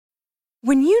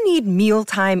When you need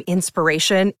mealtime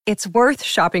inspiration, it's worth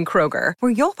shopping Kroger,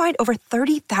 where you'll find over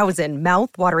 30,000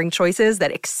 mouth-watering choices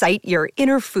that excite your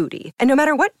inner foodie. And no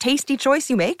matter what tasty choice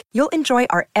you make, you'll enjoy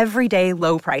our everyday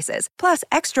low prices, plus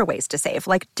extra ways to save,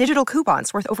 like digital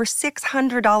coupons worth over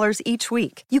 $600 each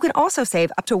week. You can also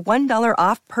save up to $1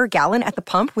 off per gallon at the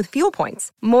pump with fuel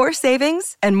points. More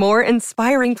savings and more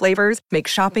inspiring flavors make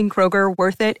shopping Kroger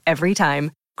worth it every time.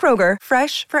 Kroger,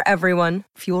 fresh for everyone.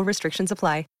 Fuel restrictions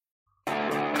apply.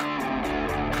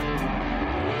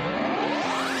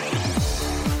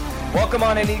 Welcome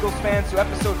on in, Eagles fans, to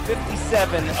episode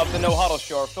 57 of the No Huddle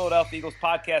Show, our Philadelphia Eagles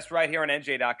podcast right here on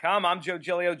NJ.com. I'm Joe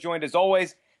Giglio, joined as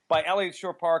always by Elliot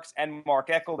Shore-Parks and Mark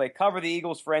Eckel. They cover the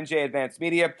Eagles for NJ Advanced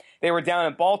Media. They were down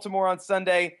in Baltimore on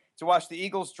Sunday to watch the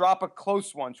Eagles drop a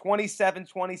close one,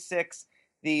 27-26,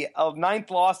 the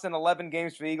ninth loss in 11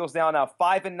 games for the Eagles, now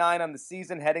 5-9 on the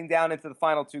season, heading down into the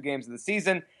final two games of the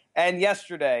season. And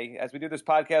yesterday, as we do this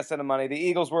podcast on a Monday, the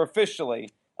Eagles were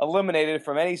officially eliminated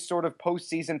from any sort of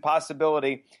postseason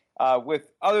possibility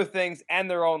with other things and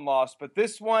their own loss. But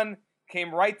this one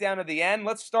came right down to the end.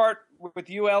 Let's start with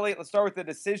you, Elliot. Let's start with the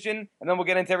decision, and then we'll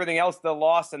get into everything else the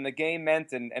loss and the game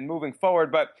meant and moving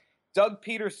forward. But Doug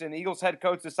Pederson, the Eagles head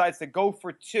coach, decides to go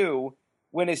for two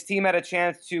when his team had a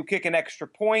chance to kick an extra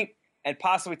point and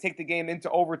possibly take the game into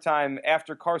overtime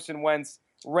after Carson Wentz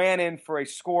ran in for a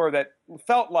score that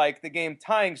felt like the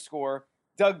game-tying score.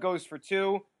 Doug goes for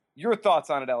two. Your thoughts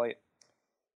on it, Elliot?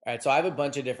 All right, so I have a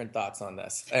bunch of different thoughts on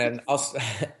this, and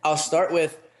I'll start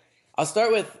with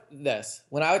this.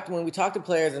 When we talked to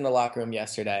players in the locker room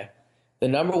yesterday, the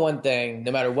number one thing,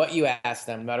 no matter what you asked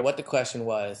them, no matter what the question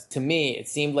was, to me it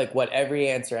seemed like what every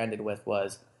answer ended with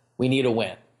was, "We need a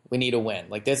win. We need a win."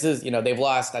 Like, this is, they've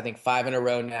lost I think 5 in a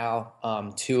row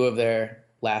now, 2 of their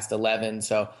last 11.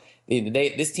 So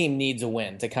this team needs a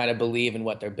win to kind of believe in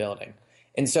what they're building,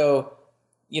 and so.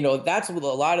 That's a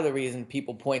lot of the reason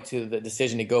people point to the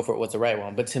decision to go for it was the right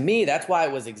one. But to me, that's why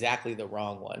it was exactly the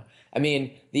wrong one. I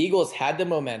mean, the Eagles had the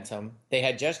momentum. They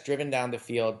had just driven down the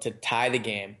field to tie the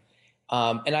game.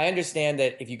 And I understand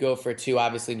that if you go for two,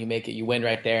 obviously, and you make it, you win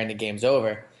right there and the game's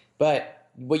over. But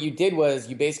what you did was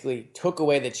you basically took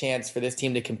away the chance for this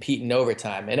team to compete in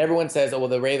overtime. And everyone says, oh, well,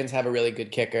 the Ravens have a really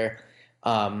good kicker.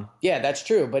 Yeah, that's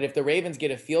true. But if the Ravens get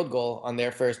a field goal on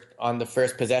the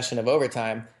first possession of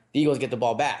overtime, the Eagles get the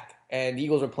ball back. And the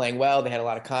Eagles were playing well. They had a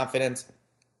lot of confidence.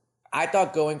 I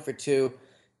thought going for two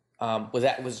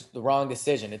was the wrong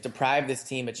decision. It deprived this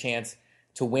team a chance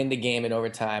to win the game in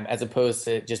overtime as opposed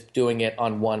to just doing it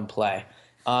on one play.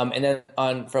 And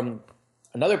then from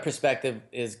another perspective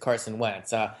is Carson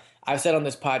Wentz. I've said on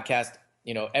this podcast,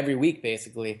 every week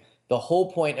basically, the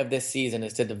whole point of this season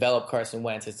is to develop Carson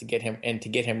Wentz, is to get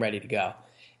him ready to go.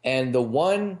 And the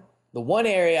one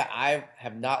area I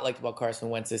have not liked about Carson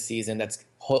Wentz this season that's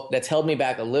held me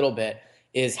back a little bit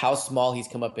is how small he's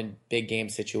come up in big game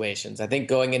situations. I think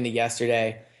going into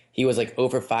yesterday, he was like 0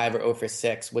 for 5 or 0 for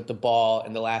 6 with the ball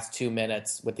in the last 2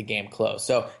 minutes with the game closed.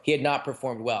 So he had not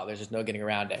performed well. There's just no getting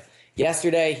around it.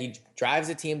 Yesterday, he drives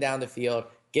the team down the field,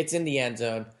 gets in the end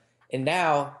zone, and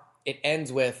now it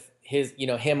ends with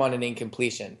him on an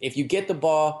incompletion. If you get the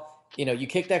ball, you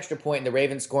kick the extra point and the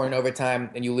Ravens score in overtime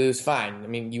and you lose, fine. I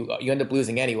mean, you end up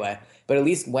losing anyway. But at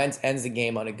least Wentz ends the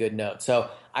game on a good note. So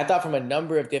I thought from a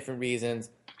number of different reasons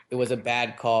it was a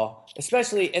bad call.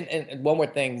 Especially, and one more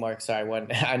thing, Mark, sorry,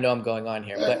 I know I'm going on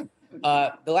here.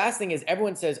 But the last thing is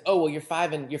everyone says, oh, well, you're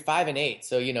 5-8,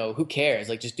 so, who cares?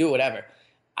 Like, just do whatever.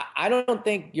 I don't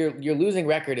think your losing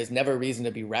record is never a reason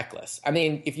to be reckless. I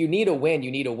mean, if you need a win,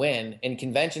 you need a win. And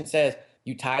convention says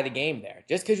you tie the game there.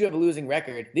 Just because you have a losing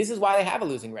record, this is why they have a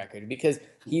losing record, because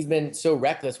he's been so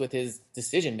reckless with his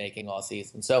decision-making all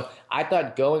season. So I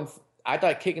thought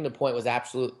kicking the point was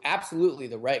absolutely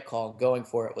the right call. Going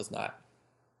for it was not.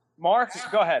 Mark,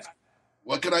 go ahead.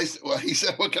 What can I say? Well, he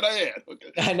said, what can I add?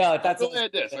 Okay. I know. I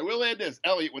will add this.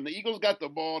 Elliot, when the Eagles got the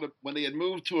ball, when they had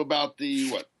moved to about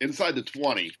inside the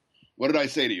 20, what did I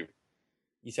say to you?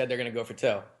 You said they're going to go for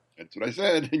two. That's what I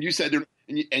said. And you said,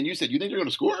 you think they're going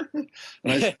to score? And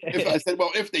I said, well,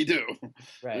 if they do.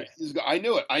 Right. I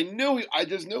knew it. I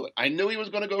just knew it. I knew he was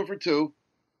going to go for two.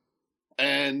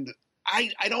 And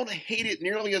I don't hate it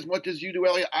nearly as much as you do,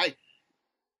 Elliot. I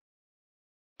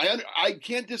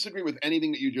can't disagree with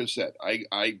anything that you just said.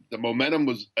 The momentum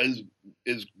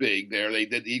is big there.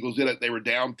 The Eagles did it. They were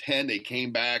down 10. They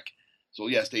came back. So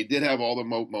yes, they did have all the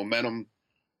momentum.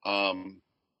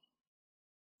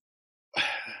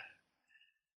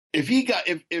 If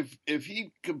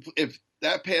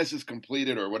that pass is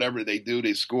completed or whatever they do,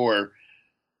 they score.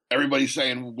 Everybody's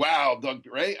saying, "Wow, Doug!"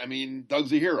 Right? I mean,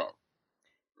 Doug's a hero.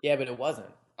 Yeah, but it wasn't.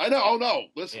 I know. Oh no,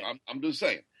 listen, Yeah. I'm just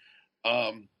saying.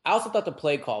 I also thought the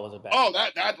play call was a bad. Oh,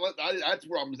 that's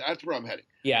where I'm heading.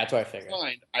 Yeah, that's what I figured.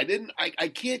 Fine. I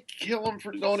can't kill him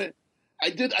for doing it.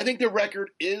 I think the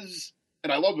record is,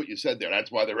 and I love what you said there.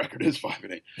 That's why the record is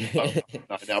 5-8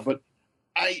 not now. But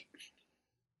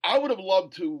I would have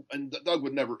loved to, and Doug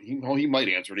would never. He might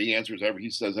answer it. He answers he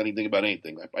says anything about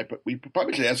anything. We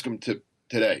probably should ask him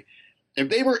today. If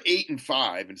they were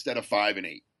 8-5 instead of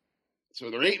 5-8,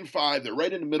 so they're 8-5, they're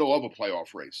right in the middle of a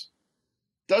playoff race.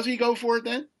 Does he go for it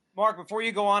then? Mark, before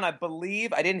you go on, I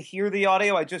believe, I didn't hear the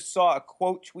audio. I just saw a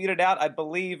quote tweeted out. I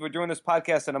believe we're doing this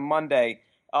podcast on a Monday.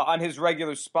 On his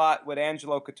regular spot with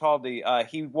Angelo Cataldi,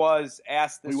 he was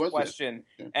asked this question.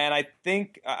 Yeah. And I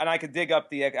think, and I could dig up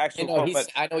the actual quote. But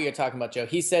I know what you're talking about, Joe.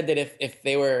 He said that if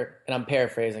they were, and I'm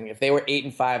paraphrasing, if they were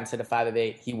 8-5 instead of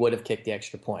 5-8, he would have kicked the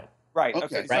extra point. Right.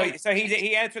 Okay. Right. So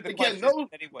he answered the Again,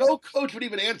 question. No coach would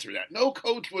even answer that. No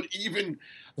coach would even.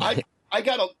 I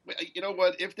gotta. You know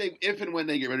what? If and when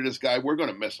they get rid of this guy, we're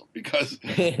gonna miss him because.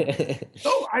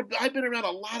 No, I've been around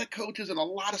a lot of coaches in a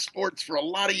lot of sports for a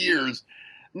lot of years.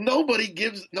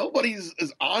 Nobody's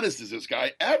as honest as this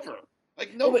guy ever.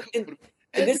 Like no coach would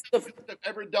have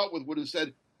ever dealt with would have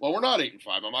said, "Well, we're not 8-5.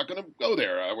 I'm not going to go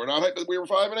there. We're not. We were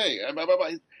 5-8." Blah, blah, blah.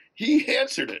 He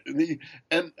answered it,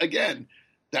 and again,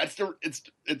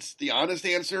 it's the honest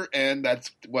answer, and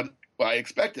that's what I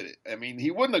expected it. I mean,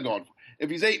 he wouldn't have gone if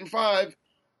he's 8-5.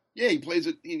 Yeah, he plays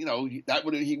it. You know, that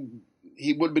would he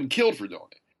would have been killed for doing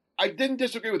it. I didn't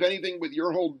disagree with anything with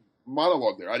your whole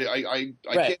monologue there. I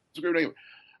can't disagree with anyone.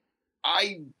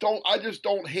 I just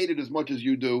don't hate it as much as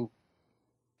you do.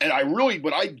 And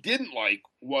what I didn't like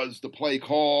was the play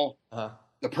call,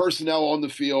 the personnel on the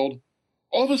field.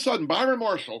 All of a sudden, Byron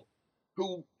Marshall,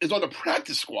 who is on the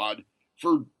practice squad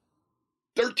for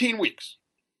 13 weeks.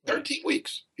 13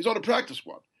 weeks. He's on the practice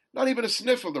squad. Not even a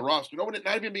sniff of the roster. Not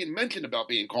even being mentioned about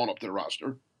being called up to the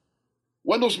roster.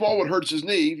 Wendell Smallwood hurts his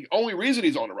knee. The only reason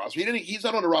he's on the roster, he's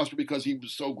not on the roster because he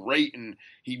was so great and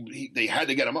they had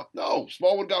to get him up. No,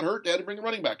 Smallwood got hurt. They had to bring the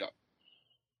running back up.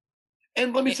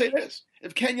 And let me say this: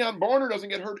 if Kenyon Barner doesn't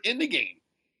get hurt in the game,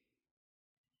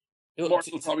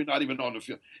 Marshall's probably not even on the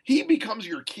field. He becomes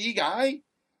your key guy.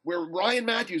 Where Ryan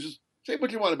Matthews is. Say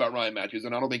what you want about Ryan Matthews,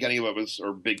 and I don't think any of us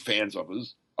are big fans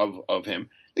of him.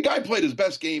 The guy played his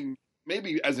best game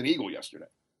maybe as an Eagle yesterday.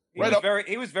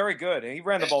 He was very good. He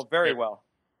ran the ball very well.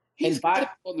 He's on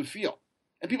the field.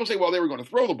 And people say, well, they were going to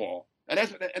throw the ball. And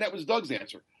that was Doug's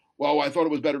answer. Well, I thought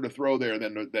it was better to throw there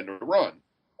than to run.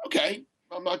 Okay,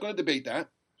 I'm not going to debate that.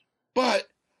 But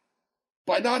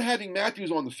by not having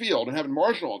Matthews on the field and having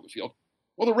Marshall on the field,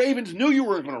 well, the Ravens knew you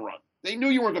weren't going to run. They knew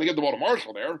you weren't going to get the ball to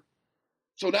Marshall there.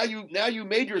 So now you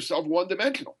made yourself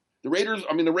one-dimensional. The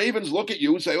Ravens look at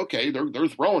you and say, okay, they're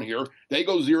throwing here. They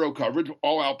go zero coverage,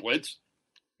 all-out blitz.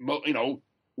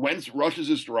 Wentz rushes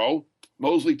his throw.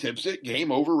 Mosley tips it.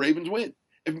 Game over. Ravens win.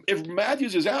 If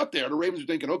Matthews is out there, the Ravens are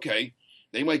thinking, okay,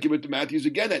 they might give it to Matthews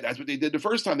again. That's what they did the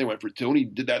first time they went for two, and he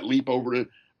did that leap over the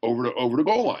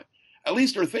goal line. At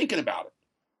least they're thinking about it.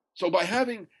 So by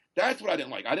having that's what I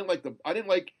didn't like. I didn't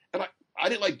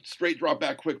like straight drop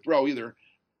back quick throw either.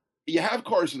 You have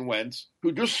Carson Wentz,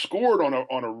 who just scored on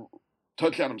a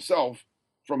touchdown himself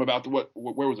from about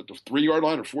where was it, the 3-yard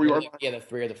line or 4-yard line? Yeah, the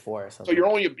 3 or the 4 or something.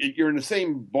 So you're in the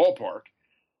same ballpark.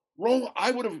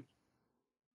 I would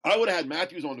have had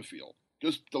Matthews on the field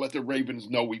just to let the Ravens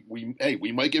know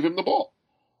we might give him the ball.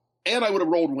 And I would have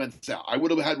rolled Wentz out. I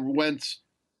would have had Wentz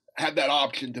have that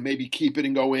option to maybe keep it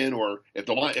and go in, or if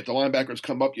the linebackers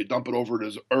come up, you dump it over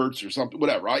to Ertz or something,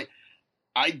 whatever.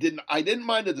 I didn't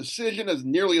mind the decision as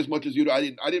nearly as much as you. I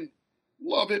didn't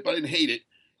love it, but I didn't hate it.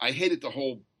 I hated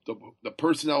the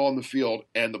personnel on the field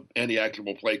and the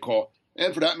actual play call,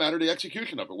 and for that matter, the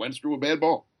execution of it. Wentz threw a bad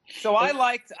ball. So I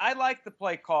liked the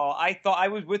play call. I thought I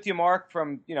was with you, Mark,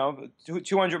 from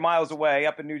 200 miles away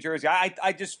up in New Jersey.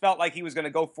 I just felt like he was going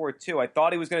to go for it too. I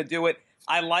thought he was going to do it.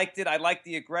 I liked it. I liked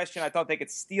the aggression. I thought they could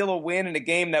steal a win in a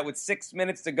game that with 6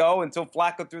 minutes to go until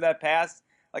Flacco threw that pass.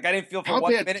 Like I didn't feel for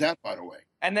 1 minute. How bad is that, by the way?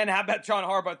 And then how about John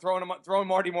Harbaugh throwing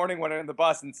Marty Morningwin in the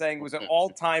bus and saying it was an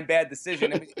all-time bad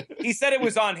decision? I mean, he said it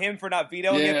was on him for not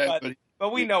vetoing it,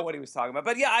 but we know what he was talking about.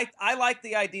 But yeah, I like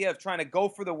the idea of trying to go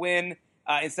for the win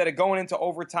instead of going into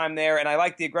overtime there, and I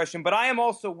like the aggression. But I am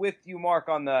also with you, Mark,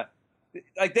 on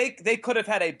they could have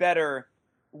had a better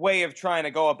way of trying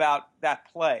to go about that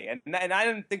play. And I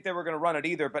didn't think they were going to run it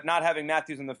either, but not having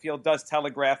Matthews in the field does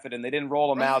telegraph it, and they didn't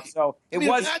roll him out. So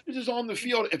Matthews is on the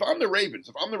field. If I'm the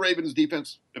Ravens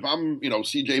defense, if I'm,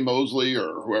 C.J. Mosley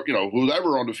or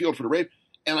whoever on the field for the Ravens,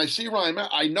 and I see Ryan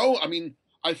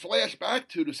I flash back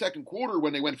to the second quarter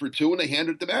when they went for two and they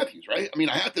handed it to Matthews, right? I mean,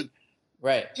 I have to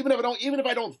Right. Even if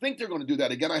I don't think they're going to do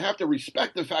that again, I have to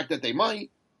respect the fact that they might.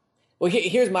 Well,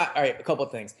 here's all right, a couple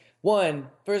of things. One,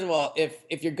 first of all,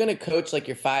 if you're gonna coach like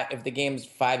if the game's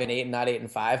 5-8 and not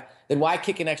 8-5, then why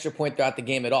kick an extra point throughout the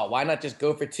game at all? Why not just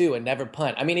go for 2 and never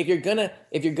punt? I mean, if you're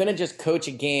gonna just coach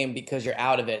a game because you're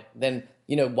out of it, then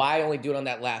why only do it on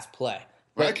that last play?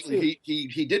 Well, actually,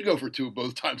 he did go for 2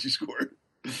 both times he scored.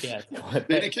 Yeah,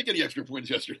 they didn't kick any extra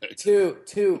points yesterday.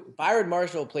 Two. Byron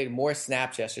Marshall played more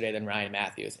snaps yesterday than Ryan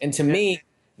Matthews, and to me,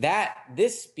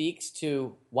 this speaks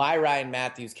to why Ryan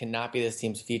Matthews cannot be this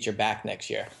team's feature back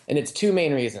next year, and it's 2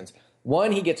 main reasons.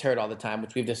 One, he gets hurt all the time,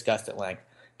 which we've discussed at length.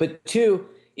 But 2,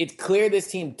 it's clear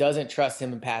this team doesn't trust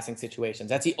him in passing situations.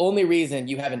 That's the only reason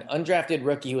you have an undrafted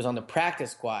rookie who was on the practice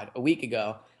squad a week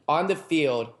ago on the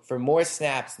field for more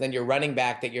snaps than your running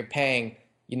back that you're paying.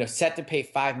 Set to pay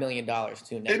 $5 million to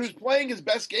next. And he was playing his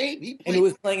best game. He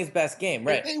was playing his best game,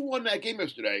 right? If they won that game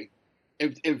yesterday,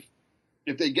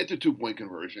 if they get to 2-point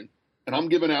conversion, and I'm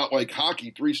giving out like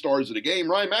hockey 3 stars of the game,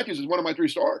 Ryan Matthews is one of my 3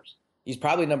 stars. He's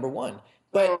probably number 1,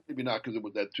 but well, maybe not because it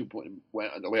was that 2-point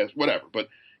the last whatever. But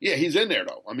yeah, he's in there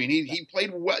though. I mean, he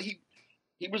played well. He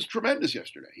was tremendous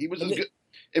yesterday. He was as good.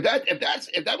 If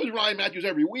that was Ryan Matthews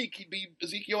every week, he'd be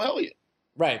Ezekiel Elliott.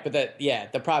 Right, but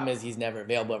the problem is he's never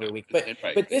available every week.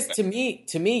 But this to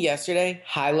me yesterday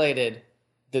highlighted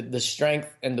the strength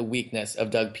and the weakness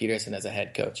of Doug Pederson as a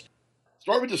head coach.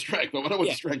 Start with the strength. I want to know what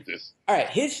the strength is. All right,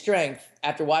 his strength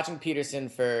after watching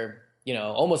Pederson for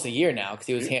almost a year now, because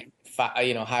he was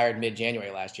hired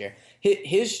mid-January last year.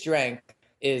 His strength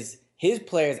is his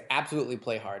players absolutely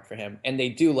play hard for him, and they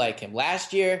do like him.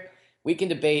 Last year, we can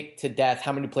debate to death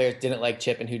how many players didn't like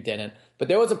Chip and who didn't. But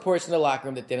there was a portion of the locker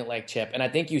room that didn't like Chip. And I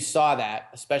think you saw that,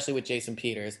 especially with Jason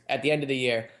Peters, at the end of the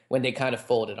year when they kind of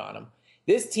folded on him.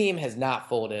 This team has not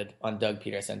folded on Doug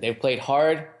Pederson. They've played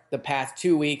hard the past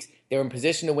 2 weeks. They were in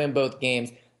position to win both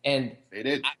games. And they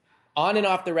did. On and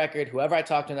off the record, whoever I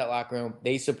talked to in that locker room,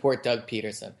 they support Doug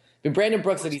Pederson. But Brandon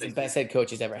Brooks said he's the best head coach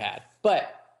he's ever had.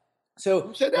 But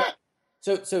who said that?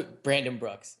 So Brandon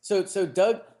Brooks. So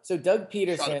Doug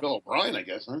Pederson. Shot at Bill O'Brien, I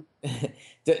guess, huh?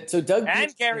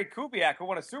 And Gary Kubiak, who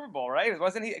won a Super Bowl, right?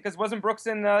 Wasn't Brooks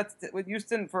in with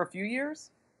Houston for a few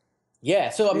years? Yeah.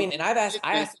 So I mean, and I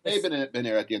asked. They've been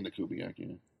there at the end of Kubiak, you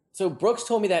know. So Brooks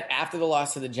told me that after the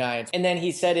loss to the Giants, and then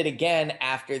he said it again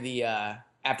after the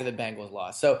Bengals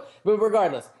loss. So, but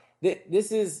regardless,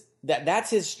 that's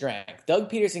his strength.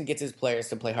 Doug Pederson gets his players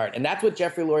to play hard, and that's what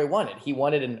Jeffrey Lurie wanted. He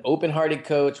wanted an open-hearted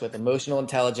coach with emotional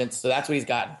intelligence, so that's what he's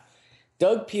gotten.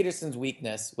 Doug Peterson's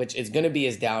weakness, which is going to be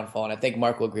his downfall, and I think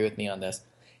Mark will agree with me on this,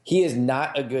 he is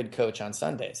not a good coach on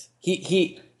Sundays.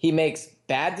 He makes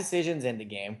bad decisions in the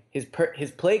game. His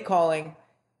play calling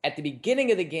at the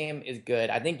beginning of the game is good.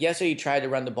 I think yesterday he tried to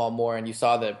run the ball more, and you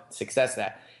saw the success of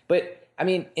that. But, I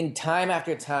mean, in time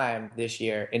after time this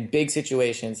year, in big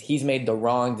situations, he's made the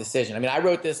wrong decision. I mean, I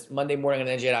wrote this Monday morning on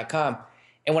NJ.com,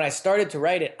 and when I started to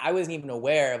write it, I wasn't even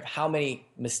aware of how many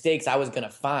mistakes I was going to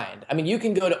find. I mean, you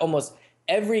can go to almost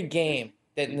every game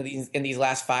that in these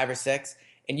last 5 or 6,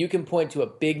 and you can point to a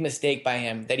big mistake by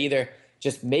him that either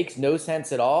just makes no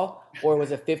sense at all or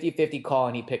was a 50-50 call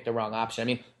and he picked the wrong option. I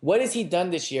mean, what has he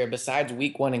done this year besides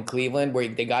week 1 in Cleveland where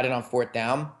they got it on 4th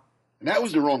down? And that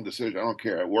was the wrong decision. I don't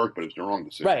care. It worked, but it was the wrong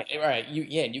decision. Right.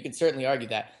 You can certainly argue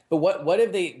that. But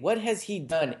what has he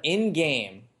done in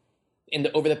game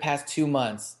over the past 2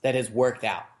 months that has worked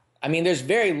out? I mean, there's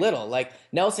very little. Like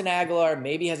Nelson Aguilar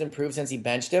maybe has improved since he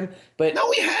benched him, but no,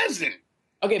 he hasn't.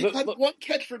 Okay, he had one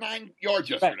catch for 9 yards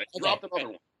yesterday. Right, He dropped another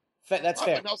one. That's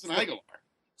fair. Nelson Aguilar.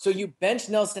 So you bench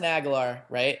Nelson Aguilar,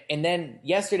 right? And then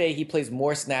yesterday he plays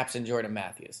more snaps than Jordan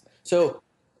Matthews. So,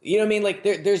 you know what I mean? Like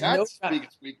there's That's his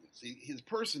biggest weakness. His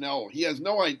personnel, he has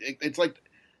no idea. It's like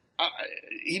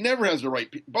he never has the right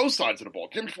both sides of the ball.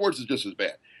 Jim Schwartz is just as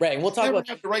bad. Right, and we'll talk about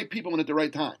have the right people in at the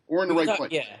right time or in the right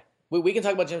place. Yeah. We can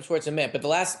talk about Jim Schwartz in a minute, but the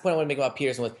last point I want to make about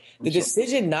Peterson was the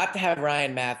decision not to have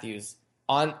Ryan Matthews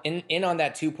on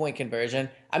that 2-point conversion.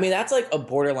 I mean, that's like a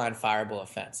borderline fireable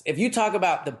offense. If you talk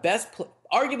about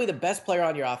arguably the best player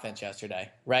on your offense yesterday,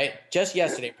 right? Just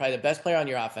yesterday, probably the best player on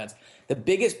your offense, the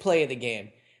biggest play of the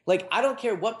game. Like, I don't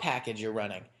care what package you're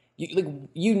running.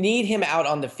 You need him out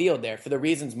on the field there for the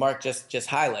reasons Mark just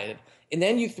highlighted. And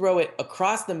then you throw it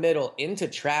across the middle into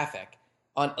traffic.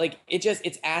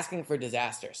 It's asking for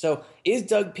disaster. So is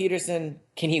Doug Pederson,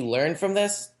 can he learn from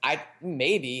this?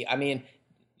 Maybe. I mean,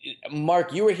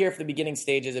 Mark, you were here for the beginning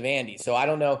stages of Andy, so I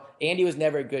don't know. Andy was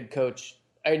never a good coach,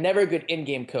 or never a good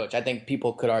in-game coach. I think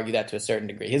people could argue that to a certain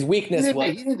degree. His weakness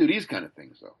was he didn't do these kind of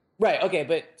things though. Right. Okay,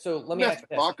 but so let me ask you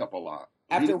this. Clock up a lot.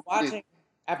 He had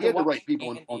the right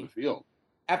people on the field.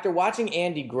 after watching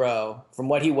Andy grow from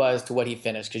what he was to what he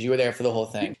finished, because you were there for the whole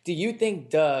thing, do you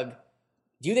think that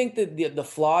the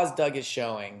flaws Doug is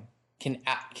showing can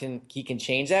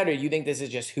change that, or do you think this is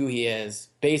just who he is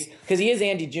because he is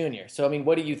Andy Jr.? So I mean,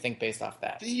 what do you think based off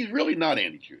that? He's really not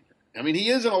Andy Jr. I mean, he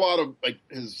is in a lot of like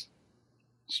his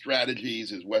strategies,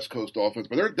 his West Coast offense,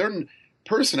 but they're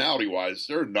personality-wise,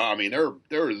 they're not. I mean,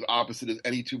 they're as opposite as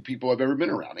any two people I've ever been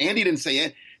around. Andy didn't say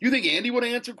it. You think Andy would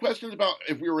have answered questions about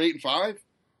if we were 8-5?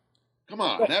 Come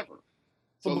on, never.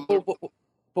 So,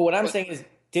 but what I'm saying is,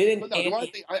 didn't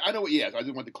Andy? I know what he has. I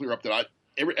just want to clear up that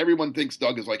everyone thinks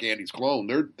Doug is like Andy's clone.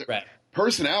 They're right.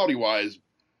 Personality-wise,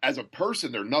 as a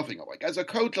person, they're nothing alike. As a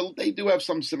coach, they do have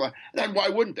some similar. And why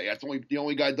wouldn't they? That's the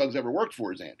only guy Doug's ever worked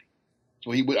for is Andy. So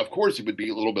he would, of course, he would be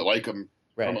a little bit like him.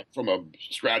 Right. From a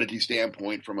strategy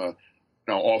standpoint, from a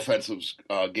offensive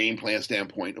game plan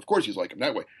standpoint, of course he's like him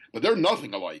that way. But they're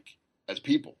nothing alike as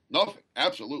people. Nothing.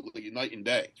 Absolutely night and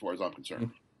day, as far as I'm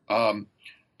concerned.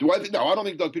 Do I think? No, I don't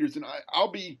think Doug Pederson.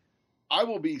 I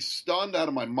will be stunned out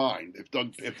of my mind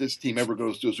if this team ever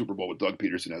goes to a Super Bowl with Doug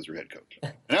Pederson as their head coach.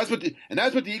 And that's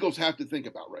what the Eagles have to think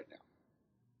about right now.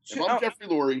 If I'm Jeffrey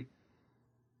Lurie,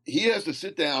 he has to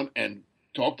sit down and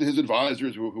talk to his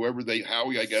advisors,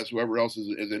 Howie, I guess, whoever else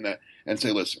is in that, and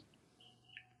say, listen.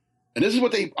 And this is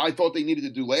what I thought they needed to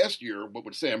do last year. What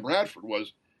with Sam Bradford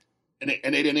was, and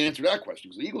they didn't answer that question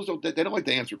because the Eagles don't like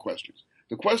to answer questions.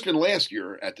 The question last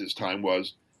year at this time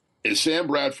was, is Sam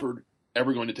Bradford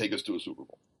ever going to take us to a Super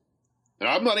Bowl? And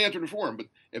I'm not answering for him, but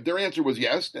if their answer was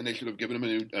yes, then they should have given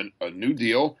him a new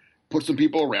deal, put some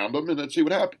people around him, and let's see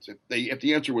what happens. If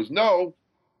the answer was no,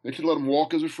 they should let him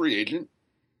walk as a free agent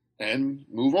and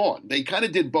move on. They kind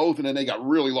of did both, and then they got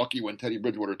really lucky when Teddy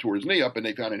Bridgewater tore his knee up, and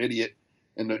they found an idiot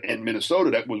in Minnesota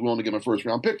that was willing to give him a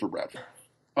first-round pick for Bradford.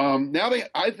 Now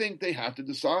I think they have to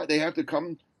decide. They have to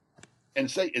come and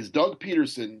say, is Doug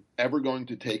Pederson ever going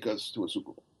to take us to a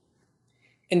Super Bowl?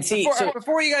 And see,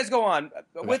 before you guys go on,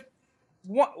 with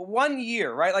 1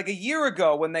 year, right? Like a year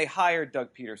ago when they hired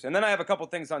Doug Pederson, and then I have a couple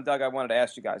things on Doug I wanted to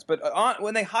ask you guys. But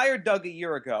when they hired Doug a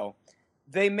year ago,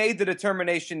 they made the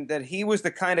determination that he was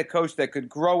the kind of coach that could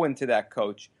grow into that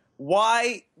coach.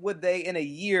 Why would they, in a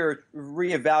year,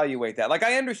 reevaluate that? Like,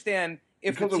 I understand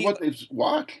because of what they've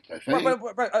watched, I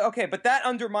think. But that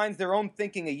undermines their own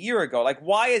thinking a year ago. Like,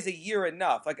 why is a year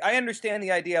enough? Like, I understand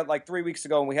the idea, like 3 weeks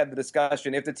ago when we had the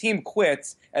discussion, if the team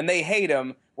quits and they hate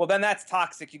him, well, then that's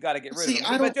toxic. You got to get rid of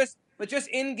him. But just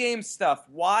in-game stuff,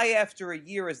 why after a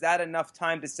year is that enough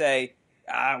time to say,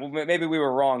 well, maybe we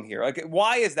were wrong here? Like,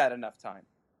 why is that enough time?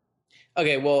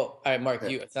 Okay, well, all right, Mark,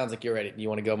 it sounds like you're ready. You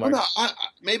want to go, Mark? Well, no,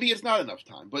 maybe it's not enough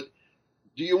time, but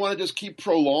do you want to just keep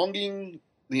prolonging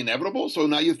the inevitable? So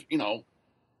now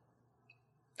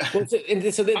Well,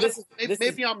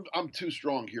 maybe I'm too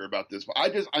strong here about this, but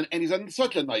and he's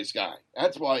such a nice guy.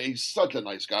 That's why he's such a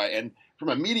nice guy. And from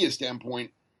a media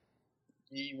standpoint,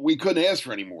 we couldn't ask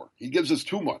for any more. He gives us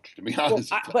too much, to be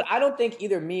honest. But I don't think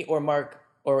either me or Mark,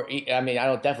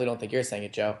 definitely don't think you're saying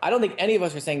it, Joe. I don't think any of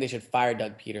us are saying they should fire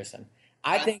Doug Pederson.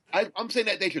 I'm saying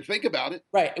that they should think about it.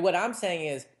 Right. What I'm saying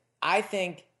is, I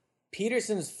think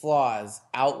Peterson's flaws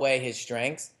outweigh his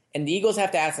strengths, and the Eagles have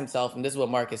to ask themselves, and this is what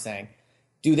Mark is saying,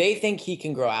 do they think he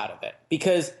can grow out of it?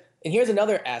 Because, and here's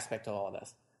another aspect to all of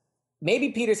this.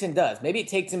 Maybe Pederson does. Maybe it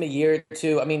takes him a year or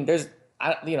two. I mean,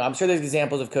 I'm sure there's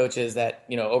examples of coaches that,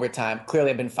 over time clearly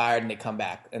have been fired and they come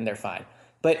back and they're fine.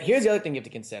 But here's the other thing you have to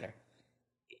consider.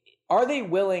 Are they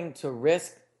willing to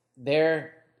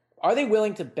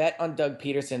bet on Doug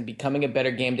Pederson becoming a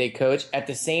better game day coach at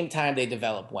the same time they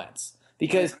develop Wentz?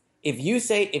 Because if you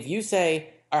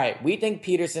say, all right, we think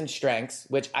Pederson's strengths,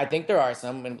 which I think there are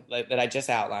some that I just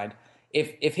outlined,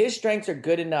 if his strengths are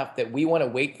good enough that we want to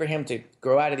wait for him to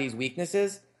grow out of these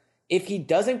weaknesses, if he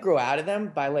doesn't grow out of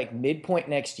them by like midpoint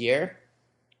next year,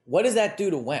 what does that do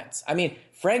to Wentz? I mean,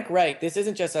 Frank Reich, this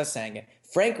isn't just us saying it.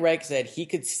 Frank Reich said he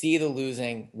could see the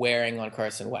losing wearing on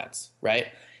Carson Wentz, right?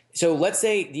 So let's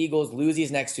say the Eagles lose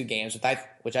these next two games,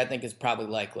 which I think is probably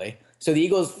likely. So the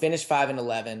Eagles finish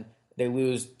 5-11. They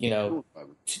lose, they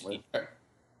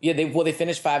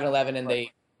finish 5-11 and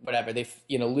they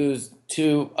lose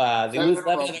two. They lose 11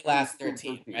 of their last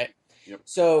 13, right? Yep.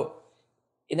 So,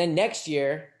 and then next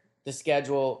year the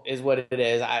schedule is what it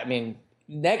is. I mean,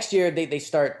 next year they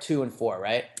start 2-4,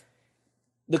 right?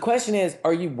 The question is,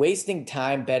 are you wasting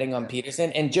time betting on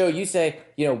Pederson? And Joe, you say,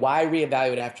 why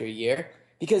reevaluate after a year?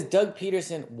 Because Doug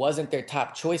Pederson wasn't their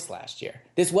top choice last year.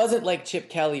 This wasn't like Chip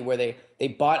Kelly where they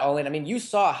bought all in. I mean, you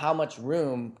saw how much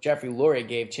room Jeffrey Lurie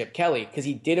gave Chip Kelly because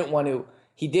he didn't want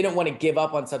to give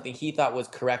up on something he thought was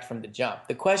correct from the jump.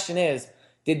 The question is,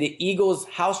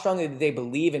 how strongly did they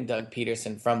believe in Doug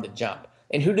Pederson from the jump?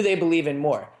 And who do they believe in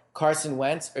more, Carson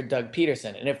Wentz or Doug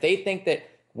Pederson? And if they think that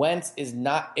Wentz is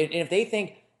not, and if they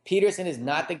think Pederson is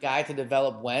not the guy to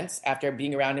develop Wentz after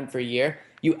being around him for a year,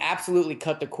 you absolutely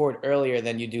cut the cord earlier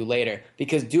than you do later,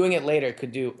 because doing it later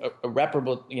could do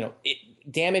irreparable,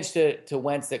 damage to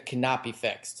Wentz that cannot be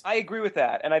fixed. I agree with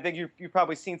that, and I think you've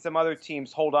probably seen some other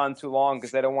teams hold on too long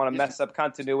because they don't want to mess up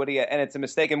continuity, and it's a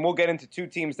mistake. And we'll get into two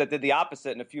teams that did the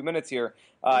opposite in a few minutes here.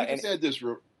 Let me just add this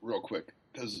real quick,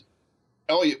 because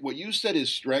Elliot, what you said his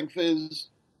strength is,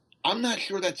 I'm not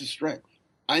sure that's his strength.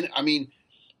 I mean,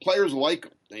 players like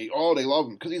him. They love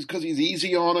him because he's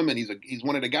easy on them and he's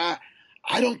one of the guys.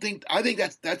 I think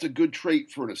that's a good trait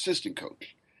for an assistant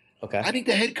coach. Okay. I think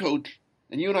the head coach,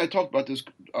 and you and I talked about this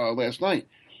last night,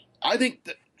 I think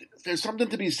that there's something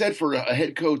to be said for a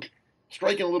head coach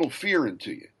striking a little fear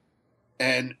into you,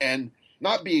 and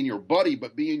not being your buddy,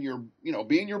 but being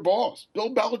your boss.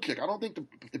 Bill Belichick. I don't think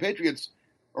the Patriots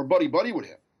are buddy with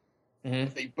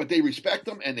him, but they respect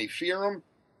him and they fear him,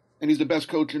 and he's the best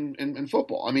coach in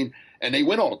football. I mean, and they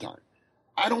win all the time.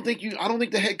 I don't think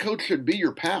the head coach should be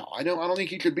your pal. I don't think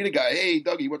he should be the guy. Hey,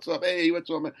 Dougie, what's up? Hey, what's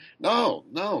up?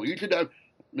 No, you should have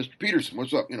Mr. Pederson.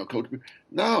 What's up? Coach.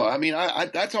 No, I mean,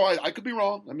 that's how I could be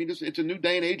wrong. I mean, it's a new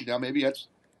day and age now. Maybe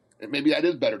that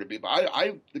is better to be. But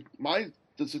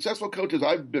the successful coaches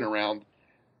I've been around,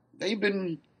 they've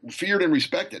been feared and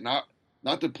respected, not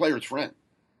the player's friend.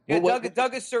 Yeah,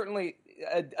 Doug is certainly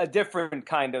a different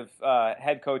kind of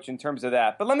head coach in terms of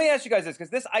that. But let me ask you guys this,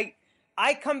 because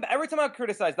I come every time I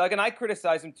criticize Doug, and I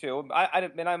criticize him too. I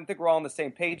think we're all on the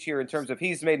same page here in terms of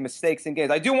he's made mistakes in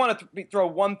games. I do want to throw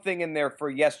one thing in there for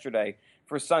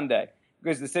Sunday,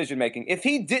 because decision making. If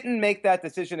he didn't make that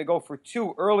decision to go for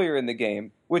 2 earlier in the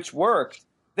game, which worked,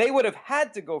 they would have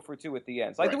had to go for 2 at the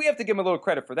end. So I think we have to give him a little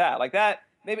credit for that. Like that,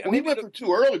 maybe he went for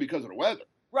 2 early because of the weather.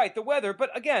 Right, the weather.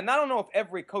 But again, I don't know if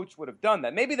every coach would have done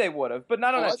that. Maybe they would have, but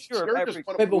I'm not sure if every.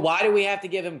 But why do we have to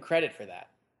give him credit for that?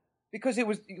 Because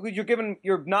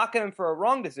you're knocking him for a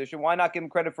wrong decision. Why not give him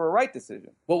credit for a right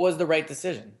decision? What was the right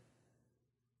decision?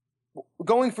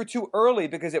 Going for 2 early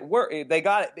because it worked. They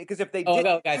got it because if they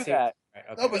didn't do that,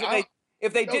 right, okay.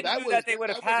 if they didn't do that, they would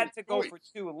have had to go for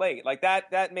 2 late. Like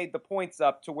that made the points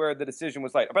up to where the decision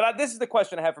was late. But this is the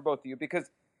question I have for both of you, because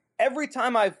every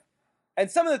time and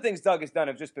some of the things Doug has done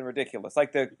have just been ridiculous,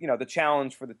 like the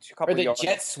challenge for the couple or the yards.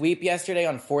 jet sweep yesterday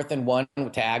on 4th and 1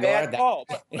 to Aguilar. Bad call,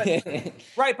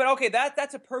 right? But okay,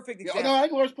 that's a perfect example. No,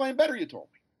 Aguilar's playing better. You told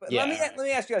me. But let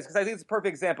me ask you guys, because I think it's a perfect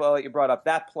example. Elliot, you brought up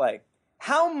that play.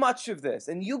 How much of this,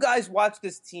 and you guys watch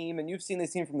this team, and you've seen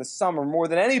this team from the summer more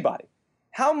than anybody.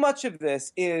 How much of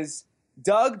this is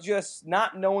Doug just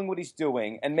not knowing what he's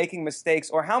doing and making mistakes,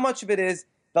 or how much of it is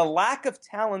the lack of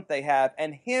talent they have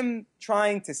and him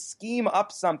trying to scheme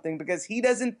up something because he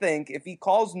doesn't think if he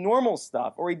calls normal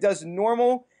stuff or he does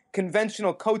normal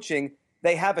conventional coaching,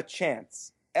 they have a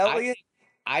chance? Elliot?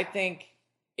 I think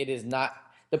it is not.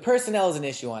 The personnel is an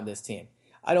issue on this team.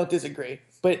 I don't disagree.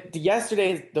 But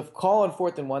the call on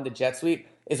 4th and 1, the jet sweep,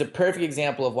 is a perfect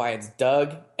example of why it's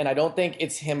Doug, and I don't think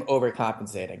it's him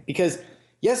overcompensating. Because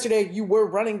yesterday you were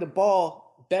running the ball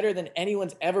better than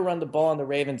anyone's ever run the ball on the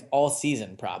Ravens all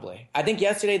season, probably. I think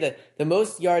yesterday the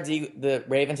most yards the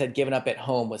Ravens had given up at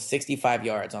home was 65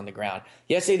 yards on the ground.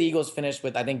 Yesterday the Eagles finished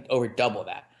with, I think, over double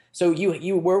that. So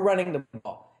you were running the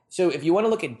ball. So if you want to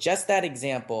look at just that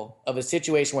example of a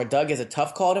situation where Doug has a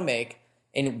tough call to make,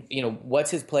 and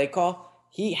what's his play call,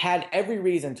 he had every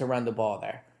reason to run the ball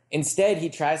there. Instead, he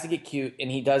tries to get cute, and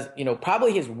he does,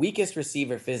 probably his weakest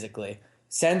receiver physically,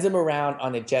 sends him around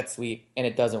on a jet sweep, and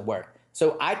it doesn't work.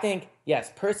 So I think,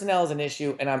 yes, personnel is an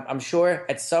issue, and I'm sure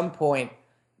at some point,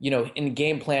 in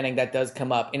game planning that does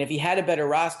come up. And if he had a better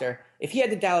roster, if he had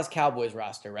the Dallas Cowboys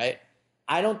roster, right,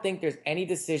 I don't think there's any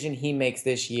decision he makes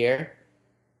this year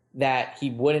that he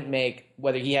wouldn't make,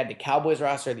 whether he had the Cowboys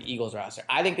roster or the Eagles roster.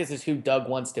 I think this is who Doug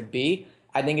wants to be.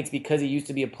 I think it's because he used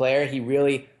to be a player. He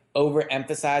really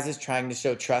overemphasizes trying to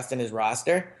show trust in his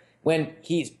roster when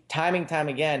he's time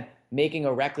again making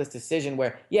a reckless decision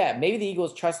where, yeah, maybe the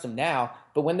Eagles trust him now,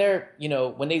 but when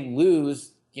when they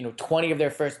lose, 20 of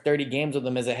their first 30 games with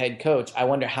him as a head coach, I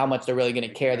wonder how much they're really going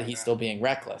to care that he's still being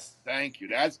reckless. Thank you.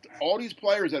 That's all these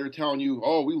players that are telling you,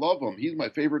 "Oh, we love him. He's my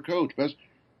favorite coach." Best.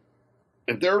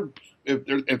 If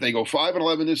they go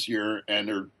 5-11 this year and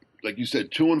they're, like you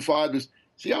said, 2-5,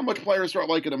 see how much players start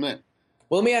liking him then.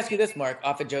 Well, let me ask you this, Mark,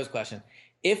 off of Joe's question.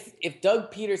 If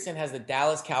Doug Pederson has the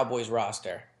Dallas Cowboys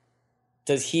roster,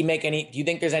 does he make any? Do you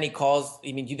think there's any calls?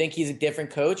 I mean, do you think he's a different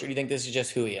coach, or do you think this is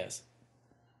just who he is?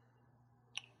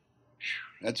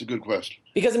 That's a good question.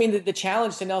 Because, I mean, the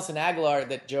challenge to Nelson Aguilar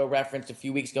that Joe referenced a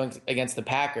few weeks ago against the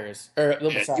Packers,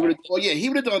 He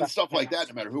would have done stuff like that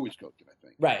no matter who he's coaching, I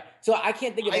think. Right. So I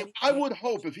can't think of I would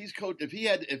hope if he's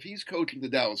coaching the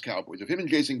Dallas Cowboys, if him and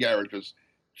Jason Garrett just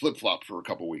flip-flop for a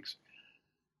couple weeks,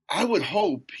 I would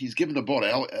hope he's giving the ball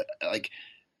to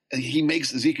he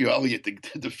makes Ezekiel Elliott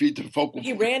to defeat the focal point.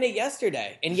 He ran it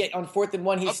yesterday, and yet on 4th and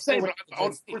 1, he's still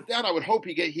on 4th down. I would hope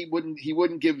he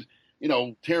wouldn't give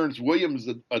Terrence Williams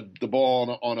the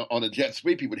ball on a jet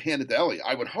sweep. He would hand it to Elliott.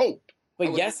 I would hope.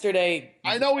 But yesterday,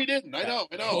 I know he didn't. I know.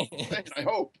 I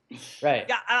hope. Right.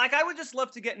 Yeah, I would just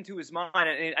love to get into his mind.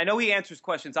 And I know he answers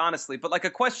questions honestly, but like a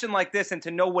question like this, and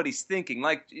to know what he's thinking,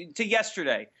 like to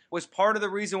yesterday, was part of the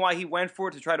reason why he went for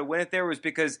it to try to win it there was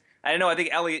because I think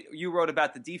Elliot, you wrote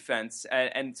about the defense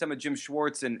and some of Jim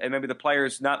Schwartz and maybe the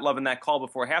players not loving that call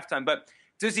before halftime, but.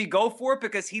 Does he go for it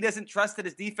because he doesn't trust that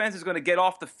his defense is going to get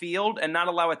off the field and not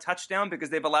allow a touchdown because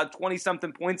they've allowed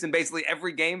 20-something points in basically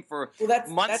every game for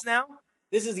months now?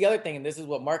 This is the other thing, and this is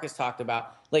what Marcus talked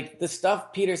about. Like, the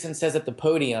stuff Pederson says at the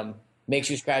podium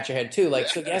makes you scratch your head, too. Like,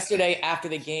 so yesterday after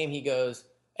the game, he goes,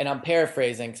 and I'm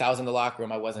paraphrasing because I was in the locker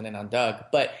room. I wasn't in on Doug.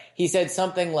 But he said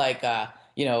something like,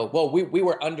 we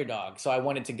were underdogs, so I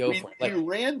wanted to go for it. Like, we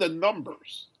ran the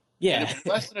numbers. Yeah. And it was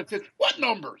less than a fifth. What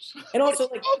numbers? And also,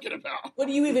 what are you talking about? What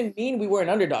do you even mean we were an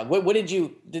underdog? What did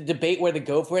you debate where to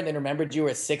go for it and then remembered you were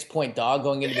a 6-point dog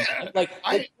going into the game? Like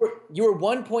you were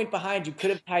 1 point behind. You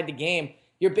could have tied the game.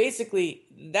 You're basically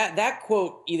that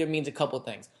quote either means a couple of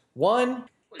things. One,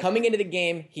 coming into the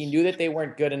game, he knew that they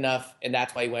weren't good enough, and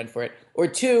that's why he went for it. Or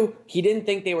two, he didn't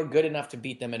think they were good enough to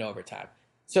beat them in overtime.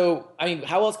 So, I mean,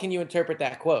 how else can you interpret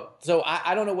that quote? So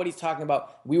I don't know what he's talking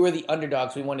about. We were the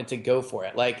underdogs. We wanted to go for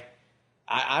it. Like,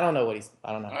 I don't know what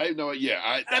I don't know. I know.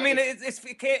 Yeah.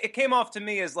 It came off to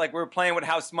me as like we're playing with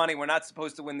house money. We're not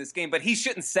supposed to win this game, but he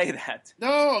shouldn't say that.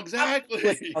 No,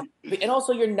 exactly. And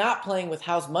also, you're not playing with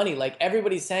house money. Like,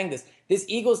 everybody's saying this. This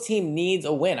Eagles team needs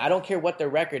a win. I don't care what their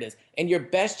record is. And your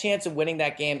best chance of winning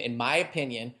that game, in my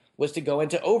opinion, was to go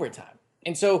into overtime.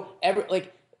 And so,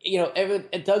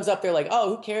 Doug's up there like,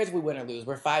 oh, who cares if we win or lose?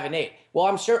 We're 5-8. Well,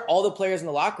 I'm sure all the players in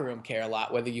the locker room care a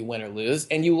lot whether you win or lose,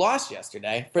 and you lost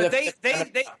yesterday.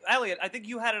 Elliot, I think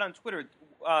you had it on Twitter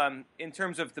in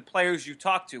terms of the players you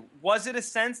talked to. Was it a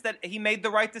sense that he made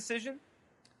the right decision?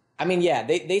 I mean, yeah,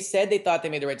 they said they thought they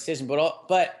made the right decision,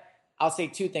 but I'll say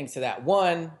two things to that.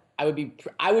 One, I would be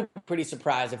pretty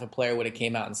surprised if a player would have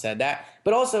came out and said that.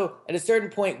 But also, at a certain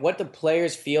point, what the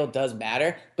players feel does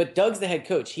matter. But Doug's the head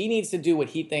coach. He needs to do what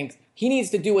he thinks. He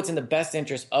needs to do what's in the best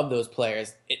interest of those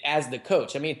players as the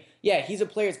coach. I mean, yeah, he's a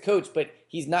player's coach, but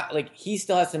he's not he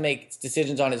still has to make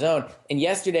decisions on his own. And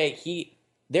yesterday,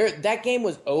 that game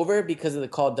was over because of the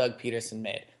call Doug Pederson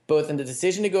made, both in the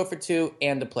decision to go for 2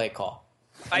 and the play call.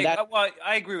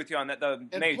 I agree with you on that.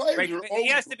 He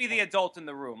has to be the adult in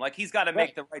the room. Like, he's got to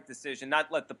make the right decision,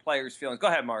 not let the players' feelings. Go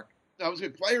ahead, Mark. I was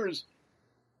good. Players,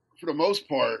 for the most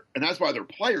part, and that's why they're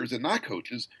players and not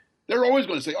coaches. They're always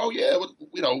going to say, "Oh yeah,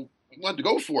 we want to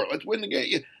go for it. Let's win the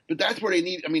game." But that's where they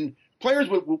need. I mean, players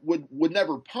would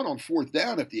never punt on 4th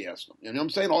down if they asked them. You know what I'm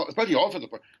saying? Especially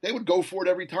offensive players, they would go for it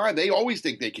every time. They always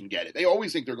think they can get it. They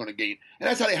always think they're going to gain, and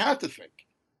that's how they have to think.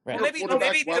 Right. Maybe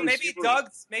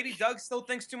Doug still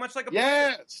thinks too much like a player.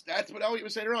 Yes, that's what Elliot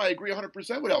was saying earlier. I agree 100%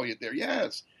 with Elliot there.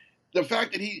 Yes, the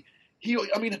fact that he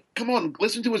I mean, come on,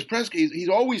 listen to his press. He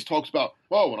always talks about,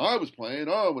 when I was playing,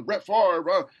 with Brett Favre.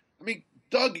 I mean,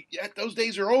 Doug, those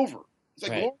days are over. It's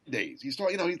like glory days. He's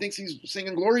talking, he thinks he's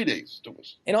singing glory days to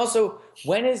us. And also,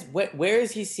 where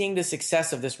is he seeing the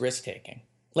success of this risk taking?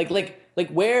 Like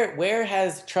where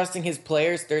has trusting his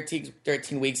players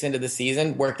 13 weeks into the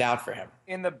season worked out for him?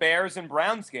 In the Bears and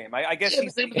Browns game. I guess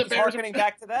he's harkening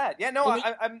back to that. Yeah, no,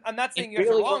 I'm not saying you guys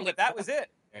are wrong, but that was it.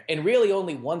 And really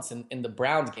only once in the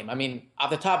Browns game. I mean, off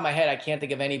the top of my head, I can't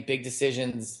think of any big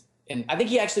decisions. And I think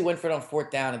he actually went for it on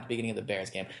 4th down at the beginning of the Bears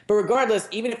game. But regardless,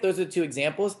 even if those are the two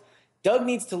examples, Doug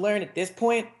needs to learn at this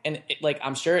point, and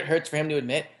I'm sure it hurts for him to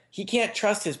admit, he can't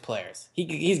trust his players.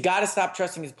 He's got to stop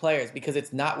trusting his players because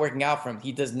it's not working out for him.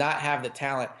 He does not have the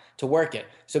talent to work it.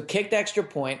 So kick the extra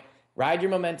point, ride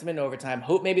your momentum in overtime,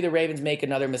 hope maybe the Ravens make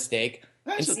another mistake,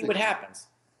 and see what happens.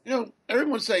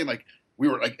 Everyone's saying we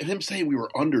were and him saying we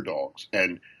were underdogs,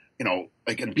 and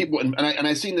and people and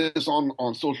I seen this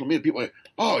on social media. People are like,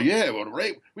 oh yeah, well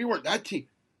we weren't that team.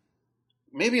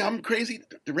 Maybe I'm crazy.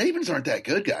 The Ravens aren't that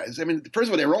good, guys. I mean, first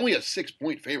of all, they were only a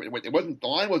 6-point favorite. The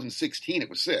line wasn't 16; it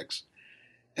was 6.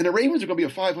 And the Ravens are going to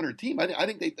be a 500 team. I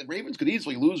think the Ravens could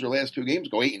easily lose their last 2 games,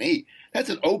 go 8-8. That's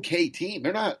an okay team.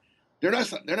 They're not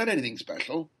anything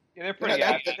special. Yeah, they're pretty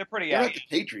average. They're pretty They're average. not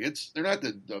the Patriots. They're not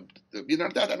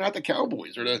they're not the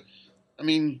Cowboys or the. I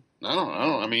mean, I don't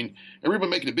know. I mean, everybody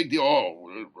making a big deal.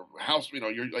 Oh, house.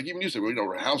 You're like even you said,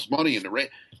 house money and the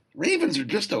Ravens are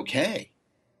just okay,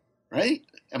 right?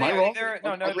 Am I wrong? They're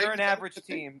an average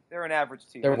team. They're an average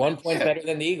team. They're 1 point better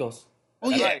than the Eagles. Oh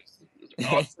yeah,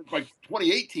 right. Like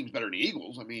 28 teams better than the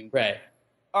Eagles. I mean, right.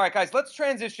 All right, guys, let's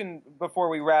transition before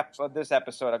we wrap this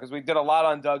episode up because we did a lot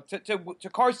on Doug to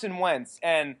Carson Wentz.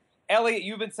 And Elliot,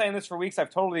 you've been saying this for weeks. I've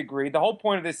totally agreed. The whole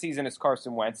point of this season is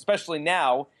Carson Wentz, especially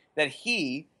now that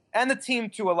he and the team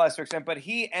to a lesser extent, but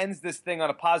he ends this thing on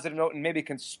a positive note and maybe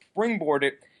can springboard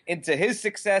it into his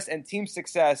success and team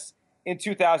success in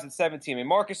 2017. I mean,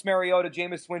 Marcus Mariota,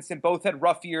 Jameis Winston both had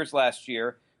rough years last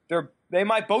year. They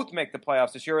might both make the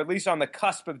playoffs this year, or at least on the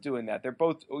cusp of doing that. They're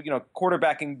both,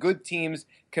 quarterbacking good teams,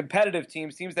 competitive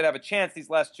teams that have a chance these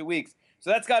last 2 weeks. So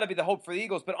that's got to be the hope for the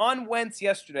Eagles. But on Wentz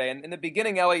yesterday, and in the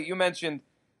beginning, Elliot, you mentioned,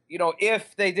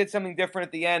 if they did something different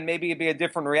at the end, maybe it'd be a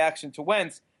different reaction to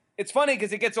Wentz. It's funny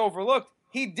because it gets overlooked.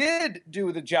 He did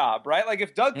do the job, right? Like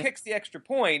if Doug kicks the extra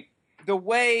point, the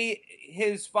way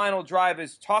his final drive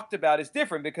is talked about is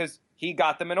different because he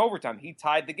got them in overtime. He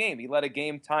tied the game. He led a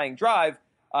game-tying drive.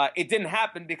 It didn't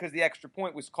happen because the extra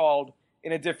point was called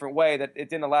in a different way that it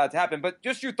didn't allow it to happen. But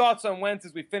just your thoughts on Wentz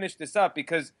as we finish this up,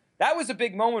 because that was a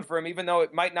big moment for him, even though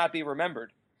it might not be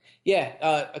remembered. Yeah,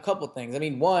 a couple things. I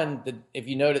mean, one, if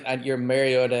you noted your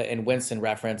Mariota and Winston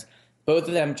reference, both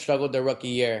of them struggled their rookie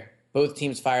year. Both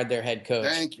teams fired their head coach.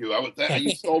 Thank you. You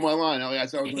stole my line.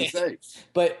 That's what I was going to say.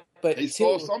 But they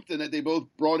saw something that they both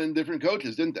brought in different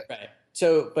coaches, didn't they? Right.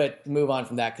 So, but move on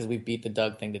from that because we beat the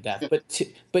Doug thing to death.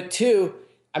 But two,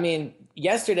 I mean,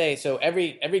 yesterday, so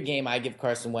every game I give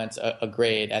Carson Wentz a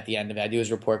grade at the end of it. I do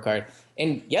his report card.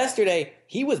 And yesterday,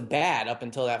 he was bad up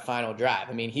until that final drive.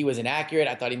 I mean, he was inaccurate.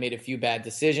 I thought he made a few bad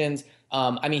decisions.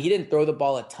 I mean, he didn't throw the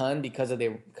ball a ton because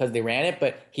they ran it,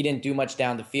 but he didn't do much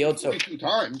down the field. So 2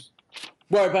 times.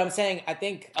 Well, but I'm saying I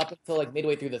think up until like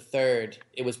midway through the third,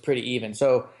 it was pretty even.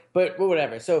 So, but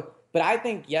whatever. So, but I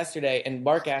think yesterday, and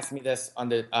Mark asked me this on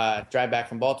the drive back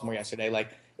from Baltimore yesterday, like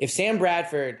if Sam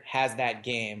Bradford has that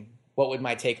game, what would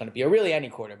my take on it be? Or really any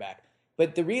quarterback.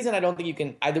 But the reason I don't think you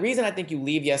can, the reason I think you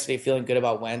leave yesterday feeling good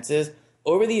about Wentz is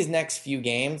over these next few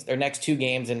games, or next 2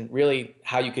 games, and really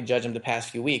how you could judge him the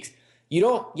past few weeks, you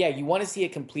want to see a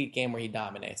complete game where he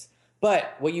dominates.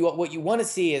 But what you want to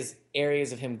see is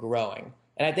areas of him growing.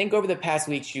 And I think over the past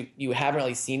weeks, you haven't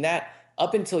really seen that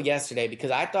up until yesterday,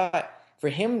 because I thought for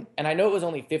him, and I know it was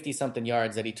only 50-something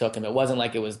yards that he took him. It wasn't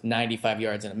like it was 95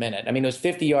 yards in a minute. I mean, it was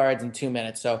 50 yards in 2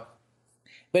 minutes. So,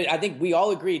 but I think we all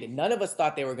agreed, none of us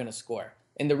thought they were going to score.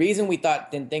 And the reason we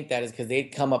didn't think that is because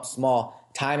they'd come up small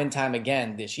time and time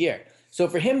again this year. So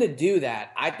for him to do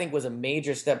that, I think was a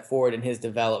major step forward in his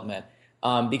development,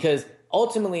 because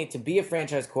ultimately to be a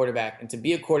franchise quarterback and to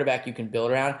be a quarterback you can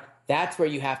build around, that's where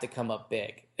you have to come up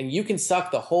big. And you can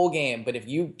suck the whole game, but if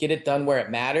you get it done where it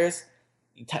matters,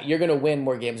 you're going to win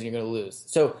more games than you're going to lose.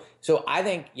 So I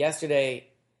think yesterday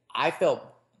I felt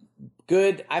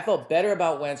good. I felt better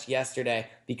about Wentz yesterday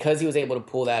because he was able to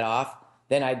pull that off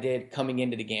than I did coming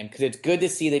into the game, because it's good to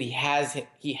see that he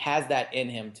has that in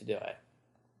him to do it.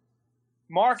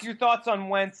 Mark, your thoughts on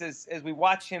Wentz as we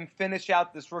watch him finish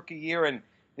out this rookie year and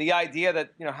the idea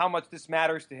that, how much this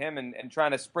matters to him and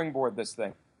trying to springboard this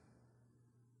thing.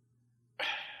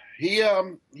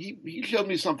 He showed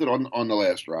me something on the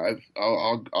last drive.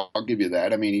 I'll give you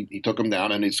that. I mean, he took him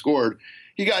down and he scored.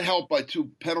 He got helped by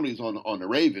 2 penalties on the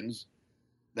Ravens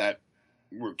that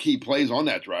were key plays on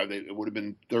that drive. It would have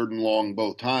been 3rd and long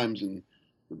both times, and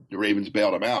the Ravens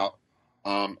bailed him out.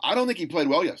 I don't think he played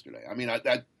well yesterday. I mean,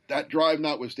 that drive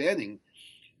notwithstanding,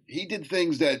 he did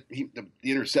things that the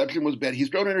interception was bad. He's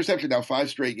thrown an interception now 5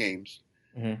 straight games.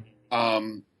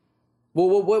 Mm-hmm.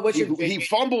 What's your he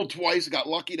fumbled twice. Got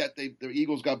lucky that the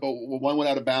Eagles got both. One went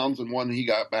out of bounds and one he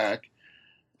got back.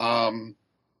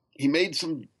 He made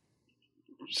some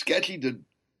sketchy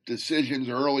decisions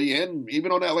early, and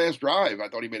even on that last drive, I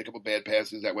thought he made a couple bad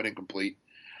passes that went incomplete.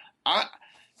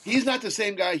 He's not the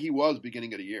same guy he was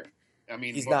beginning of the year. I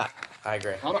mean, he's not. I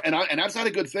agree, and that's not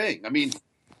a good thing. I mean,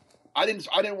 I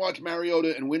didn't watch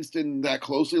Mariota and Winston that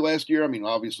closely last year. I mean,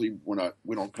 obviously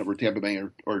we don't cover Tampa Bay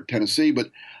or Tennessee,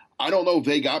 but I don't know if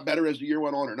they got better as the year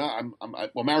went on or not.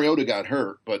 Well, Mariota got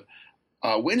hurt, but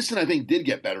Winston, I think, did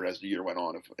get better as the year went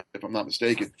on, if I'm not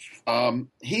mistaken.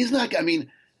 He's not – I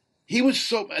mean, he was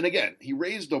so – and again, he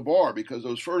raised the bar because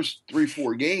those first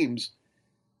 3-4 games,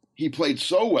 he played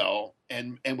so well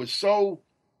and was so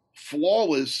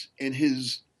flawless in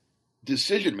his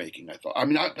decision-making, I thought. I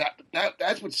mean,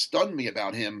 that's what stunned me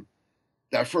about him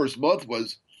that first month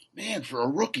was man, for a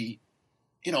rookie,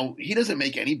 he doesn't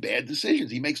make any bad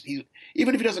decisions. Even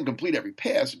if he doesn't complete every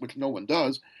pass, which no one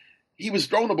does, he was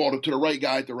throwing the ball to the right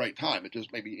guy at the right time. It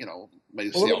just maybe,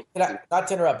 not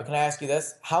to interrupt, but can I ask you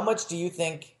this? How much do you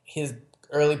think his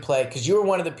early play, because you were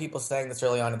one of the people saying this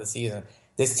early on in the season,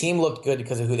 this team looked good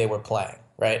because of who they were playing,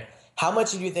 right? How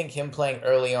much do you think him playing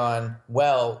early on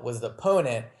well was the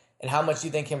opponent, and how much do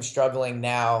you think him struggling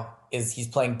now is he's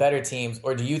playing better teams,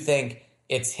 or do you think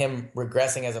it's him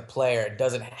regressing as a player? It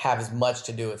doesn't have as much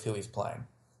to do with who he's playing.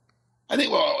 I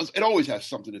think, it always has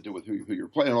something to do with who you're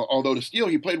playing. Although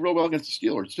he played real well against the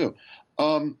Steelers too.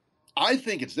 I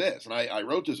think it's this, and I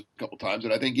wrote this a couple times,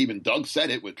 and I think even Doug said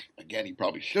it, which again he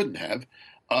probably shouldn't have.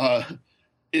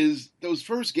 Is those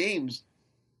first games,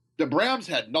 the Browns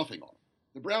had nothing on them.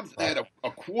 The Browns had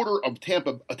a quarter of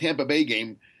a Tampa Bay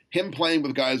game, him playing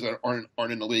with guys that aren't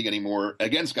in the league anymore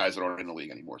against guys that aren't in the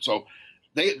league anymore. So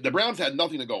the Browns had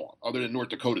nothing to go on other than North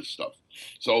Dakota's stuff.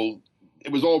 So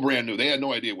it was all brand new. They had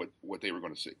no idea what they were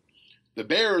going to see. The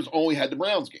Bears only had the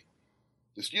Browns game.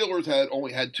 The Steelers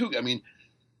only had two. I mean,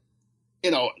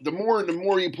 the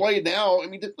more you play now, I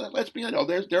mean, let's be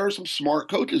honest, there are some smart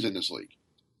coaches in this league.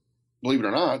 Believe it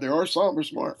or not, there are some who are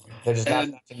smart. They're just not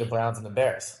matching the Browns and the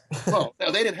Bears. Well,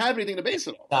 now they didn't have anything to base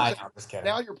it on. I'm just kidding.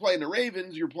 Now you're playing the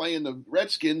Ravens, you're playing the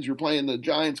Redskins, you're playing the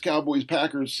Giants, Cowboys,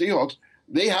 Packers, Seahawks.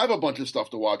 They have a bunch of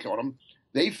stuff to watch on them.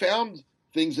 They found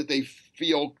things that they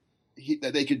feel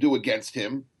that they could do against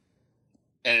him,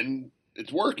 and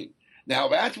it's working. Now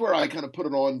that's where I kind of put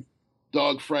it on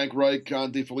Doug, Frank Reich,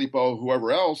 John DeFilippo,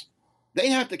 whoever else. They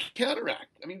have to counteract.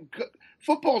 I mean,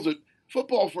 football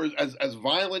for as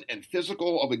violent and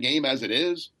physical of a game as it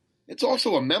is, it's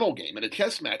also a mental game and a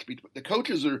chess match. The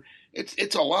coaches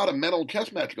it's a lot of mental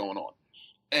chess match going on,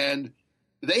 and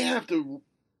they have to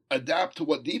adapt to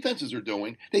what defenses are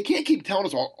doing. They can't keep telling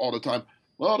us all the time,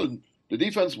 well, the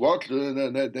defense watched,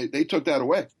 they took that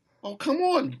away. Oh, come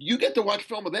on. You get to watch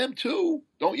film of them too,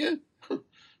 don't you?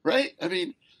 Right? I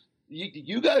mean,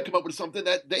 you got to come up with something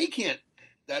that they can't,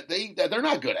 that they're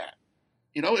not good at.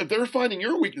 If they're finding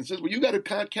your weaknesses, well, you got to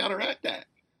counteract that.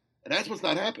 And that's what's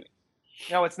not happening.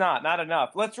 No, it's not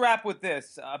enough. Let's wrap with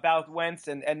this about Wentz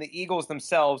and the Eagles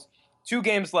themselves. 2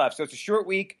 games left, so it's a short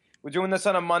week. We're doing this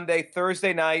on a Monday,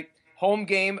 Thursday night, home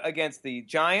game against the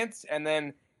Giants, and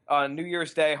then on New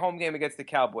Year's Day, home game against the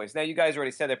Cowboys. Now, you guys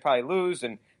already said they'll probably lose,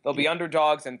 and they'll be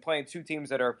underdogs and playing 2 teams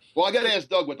that are. Well, I got to ask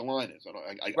Doug what the line is.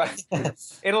 Right.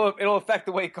 It'll affect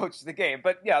the way he coaches the game,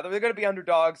 but yeah, they're going to be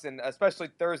underdogs, and especially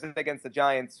Thursday against the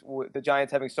Giants. The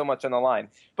Giants having so much on the line.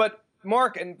 But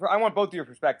Mark, and I want both of your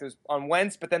perspectives on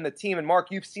Wentz, but then the team. And Mark,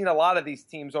 you've seen a lot of these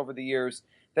teams over the years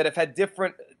that have had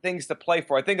different things to play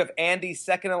for. I think of Andy's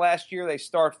second to last year. They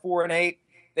start 4-8.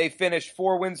 They finished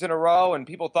 4 wins in a row, and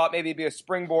people thought maybe it'd be a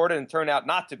springboard, and it turned out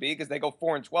not to be because they go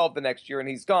 4-12 the next year, and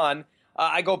he's gone.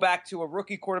 I go back to a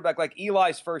rookie quarterback like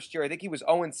Eli's first year. I think he was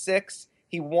 0-6.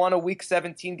 He won a Week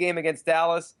 17 game against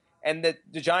Dallas, and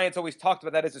the Giants always talked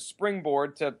about that as a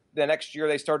springboard to the next year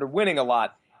they started winning a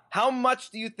lot. How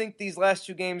much do you think these last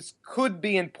 2 games could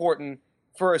be important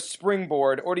for a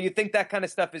springboard, or do you think that kind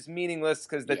of stuff is meaningless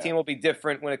because the team will be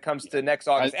different when it comes to next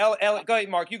August? Go ahead,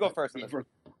 Mark. You go first on this.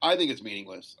 I think it's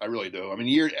meaningless. I really do. I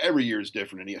mean, every year is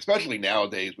different, and especially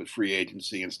nowadays with free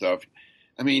agency and stuff.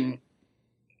 I mean,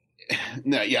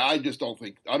 I just don't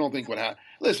think. I don't think what happens.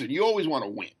 Listen, you always want to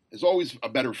win. It's always a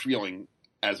better feeling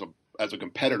as a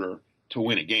competitor to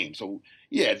win a game. So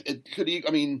it could.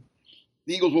 I mean,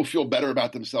 the Eagles will feel better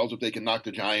about themselves if they can knock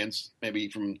the Giants maybe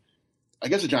from. I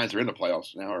guess the Giants are in the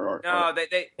playoffs now. No,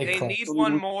 they need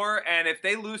one more, and if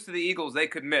they lose to the Eagles, they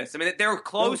could miss. I mean, they're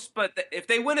close, but if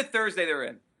they win it Thursday, they're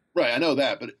in. Right, I know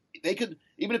that, but they could,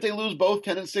 even if they lose both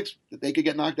 10-6, they could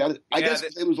get knocked out. I guess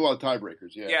they lose a lot of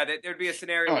tiebreakers. Yeah, there'd be a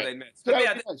scenario where they miss. But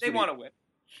they want to win.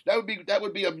 That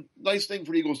would be a nice thing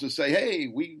for the Eagles to say, hey,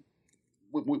 we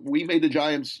made the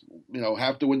Giants,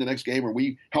 have to win the next game, or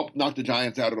we helped knock the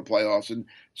Giants out of the playoffs. And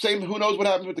same, who knows what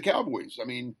happens with the Cowboys? I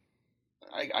mean,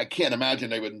 I can't imagine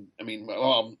they would. I mean,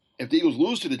 if the Eagles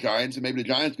lose to the Giants, and maybe the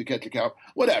Giants could catch a cow,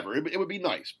 whatever. It would be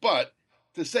nice, but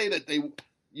to say that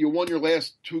you won your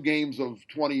last 2 games of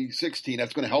 2016,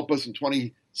 that's going to help us in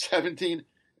 2017.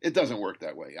 It doesn't work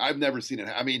that way. I've never seen it.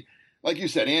 I mean, like you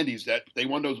said, Andy's that they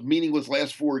won those meaningless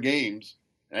last 4 games,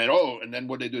 and then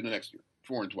what they do the next year,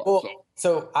 4-12. Well,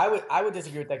 so I would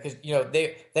disagree with that because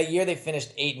that year they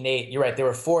finished 8-8. You're right. They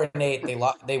were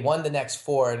 4-8. They won the next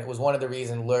 4, and it was one of the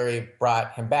reasons Lurie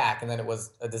brought him back, and then it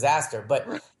was a disaster. But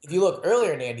if you look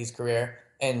earlier in Andy's career,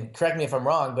 and correct me if I'm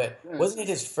wrong, but wasn't it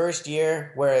his first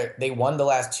year where they won the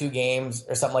last 2 games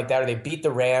or something like that, or they beat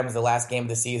the Rams the last game of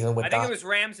the season? I think it was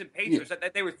Rams and Patriots. Yeah.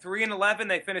 They were 3-11.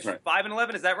 They finished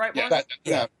 5-11. Is that right, Mark?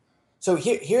 Yeah. So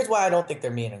here's why I don't think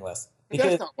they're meaningless.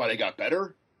 Because that's not why they got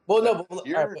better. Well, no.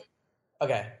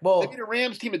 Okay. Well, they beat a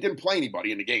Rams team that didn't play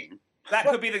anybody in the game. That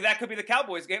could be the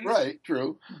Cowboys game. Right.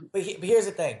 True. But here's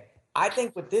the thing. I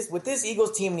think what this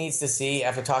Eagles team needs to see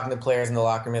after talking to players in the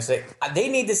locker room is they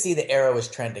need to see the arrow is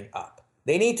trending up.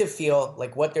 They need to feel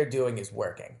like what they're doing is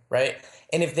working, right?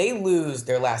 And if they lose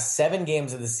their last 7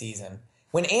 games of the season,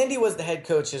 when Andy was the head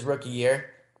coach his rookie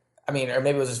year, or maybe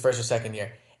it was his first or second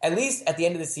year, at least at the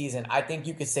end of the season, I think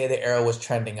you could say the arrow was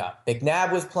trending up.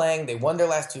 McNabb was playing. They won their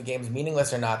last 2 games,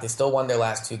 meaningless or not. They still won their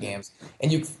last 2 games.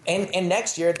 And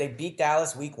next year they beat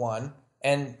Dallas week 1,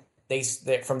 and they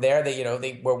from there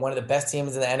they were one of the best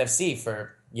teams in the NFC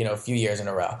for a few years in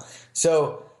a row.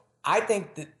 So I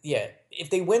think that if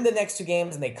they win the next 2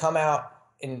 games and they come out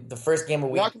in the first game of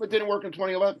week, how come it didn't work in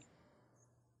 2011?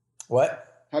 What?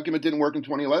 How come it didn't work in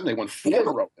 2011? They won 4 in a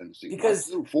row in the season.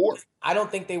 Because 4. I don't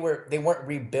think they weren't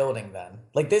rebuilding then.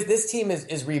 Like this team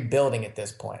is rebuilding at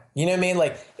this point. You know what I mean?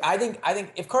 Like I think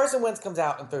if Carson Wentz comes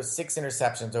out and throws 6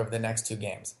 interceptions over the next 2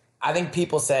 games, I think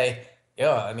people say,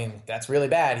 that's really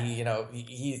bad. He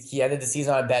ended the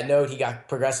season on a bad note. He got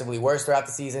progressively worse throughout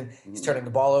the season. He's turning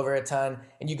the ball over a ton.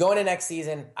 And you go into next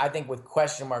season, I think, with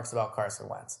question marks about Carson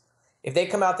Wentz. If they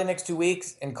come out the next 2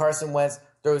 weeks and Carson Wentz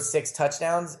throws 6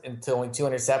 touchdowns and only 2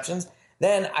 interceptions,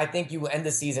 then I think you will end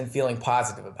the season feeling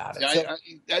positive about it. Yeah,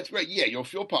 that's right. Yeah, you'll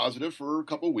feel positive for a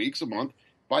couple of weeks, a month.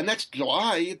 By next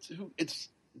July, it's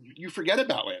you forget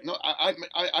about it. No,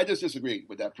 I just disagree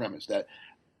with that premise that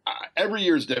every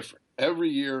year is different. Every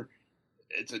year,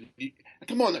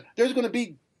 come on. There's going to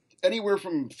be anywhere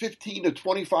from 15 to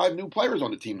 25 new players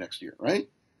on the team next year, right?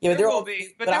 Yeah, there will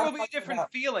be a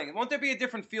different feeling. Won't there be a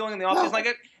different feeling in the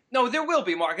offseason? No, there will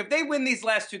be, Mark. If they win these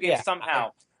last 2 games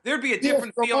somehow, there'd be a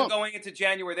different feeling going into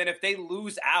January than if they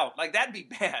lose out. Like, that'd be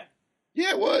bad.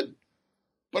 Yeah, it would.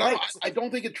 But I don't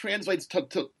think it translates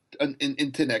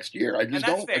into next year. I just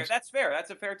don't. That's fair. That's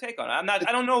a fair take on it.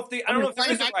 I don't know if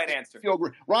there is a right answer.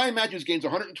 Ryan Matthews gains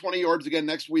 120 yards again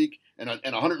next week and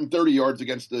 130 yards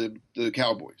against the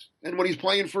Cowboys. And when he's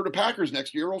playing for the Packers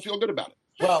next year, we'll feel good about it.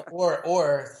 Well,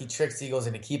 or he tricks Eagles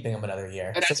into keeping him another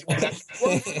year.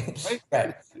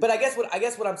 Right. But I guess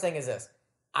what I'm saying is this.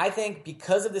 I think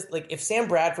because of this, like if Sam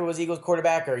Bradford was Eagles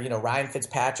quarterback or Ryan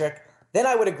Fitzpatrick, then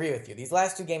I would agree with you. These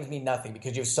last 2 games mean nothing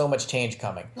because you have so much change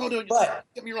coming. No, but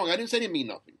get me wrong. I didn't say they mean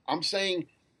nothing. I'm saying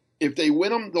if they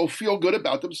win them, they'll feel good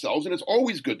about themselves, and it's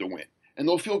always good to win. And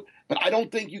they'll feel. But I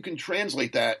don't think you can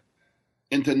translate that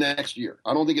into next year.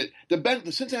 I don't think it.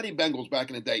 The Cincinnati Bengals back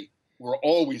in the day were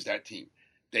always that team.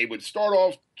 They would start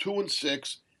off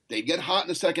 2-6. They'd get hot in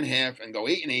the second half and go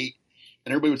 8-8,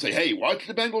 and everybody would say, "Hey, watch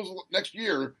the Bengals next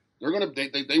year.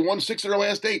 They won 6 of their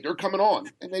last 8. They're coming on,"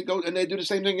 and they go and they do the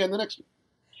same thing again the next year.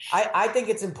 I think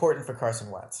it's important for Carson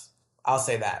Wentz. I'll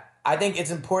say that. I think it's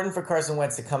important for Carson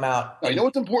Wentz to come out. You know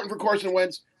what's important for Carson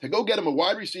Wentz? To go get him a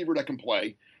wide receiver that can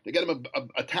play, to get him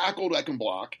a tackle that can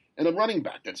block, and a running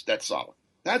back that's solid.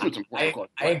 That's what's important.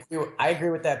 I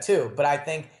agree with that too. But I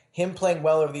think him playing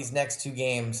well over these next 2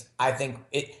 games, I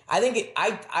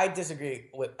disagree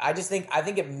with. I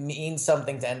think it means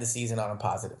something to end the season on a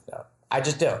positive note. I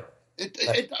just do.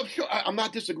 I'm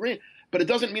not disagreeing, but it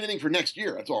doesn't mean anything for next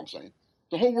year. That's all I'm saying.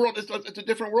 The whole world, it's a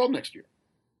different world next year.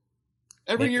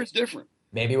 Every year is different.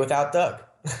 Maybe without Doug.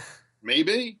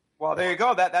 Maybe. Well, there you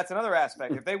go. That's another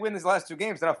aspect. If they win these last 2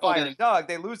 games, they're not firing Doug.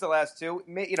 They lose the last 2.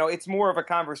 It's more of a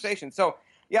conversation. So,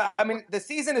 yeah, I mean, the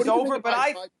season is over, but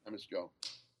premise, Joe,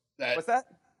 what's that?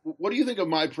 What do you think of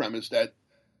my premise that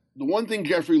the one thing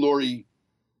Jeffrey Lurie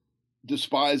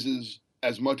despises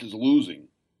as much as losing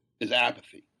is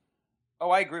apathy? Oh,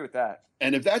 I agree with that.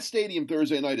 And if that stadium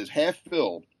Thursday night is half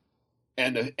filled,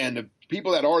 and the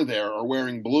people that are there are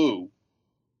wearing blue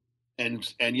and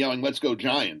yelling "Let's go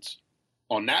Giants"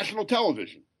 on national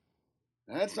television,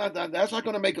 that's not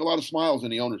going to make a lot of smiles in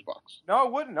the owner's box. No,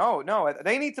 it wouldn't. No.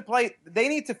 They need to play. They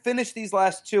need to finish these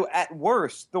last 2 at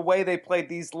worst the way they played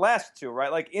these last 2,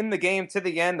 right? Like in the game to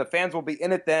the end. The fans will be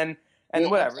in it then, and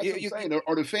whatever. That's what I'm saying.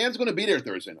 Are the fans going to be there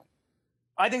Thursday night?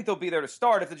 I think they'll be there to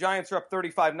start. If the Giants are up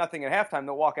 35-0 at halftime,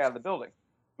 they'll walk out of the building.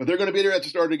 But they're going to be there at the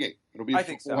start of the game. It'll be. I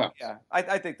think so. House. Yeah,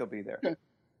 I think they'll be there. Okay.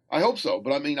 I hope so.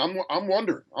 But I mean, I'm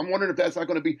wondering. I'm wondering if that's not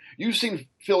going to be. You've seen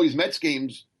Phillies Mets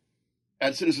games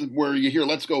at Citizens where you hear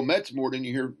 "Let's go Mets" more than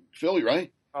you hear Philly,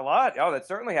 right? A lot. Oh, that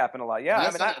certainly happened a lot. Yeah,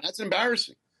 that's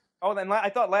embarrassing. Oh, then I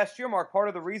thought last year, Mark, part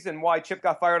of the reason why Chip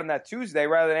got fired on that Tuesday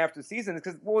rather than after the season is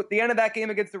because at the end of that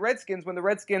game against the Redskins, when the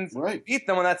Redskins beat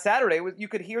them on that Saturday, you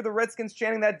could hear the Redskins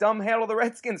chanting that dumb "Hail to the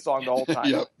Redskins" song the whole time.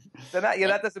 Yep. So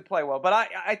that doesn't play well. But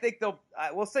I think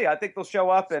we'll see. I think they'll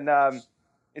show up, and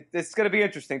it's going to be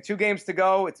interesting. 2 games to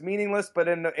go. It's meaningless, but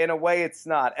in a way, it's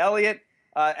not. Elliot,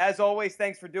 as always,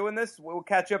 thanks for doing this. We'll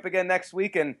catch up again next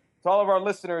week, and to all of our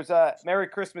listeners, Merry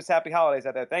Christmas, Happy Holidays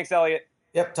out there. Thanks, Elliot.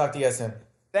 Yep. Talk to you guys soon.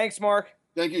 Thanks, Mark.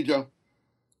 Thank you, Joe.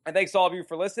 And thanks to all of you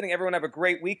for listening. Everyone have a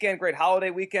great weekend, great holiday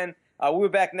weekend. We'll be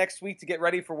back next week to get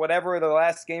ready for whatever the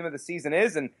last game of the season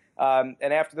is, and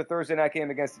after the Thursday night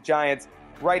game against the Giants,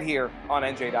 right here on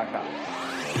NJ.com.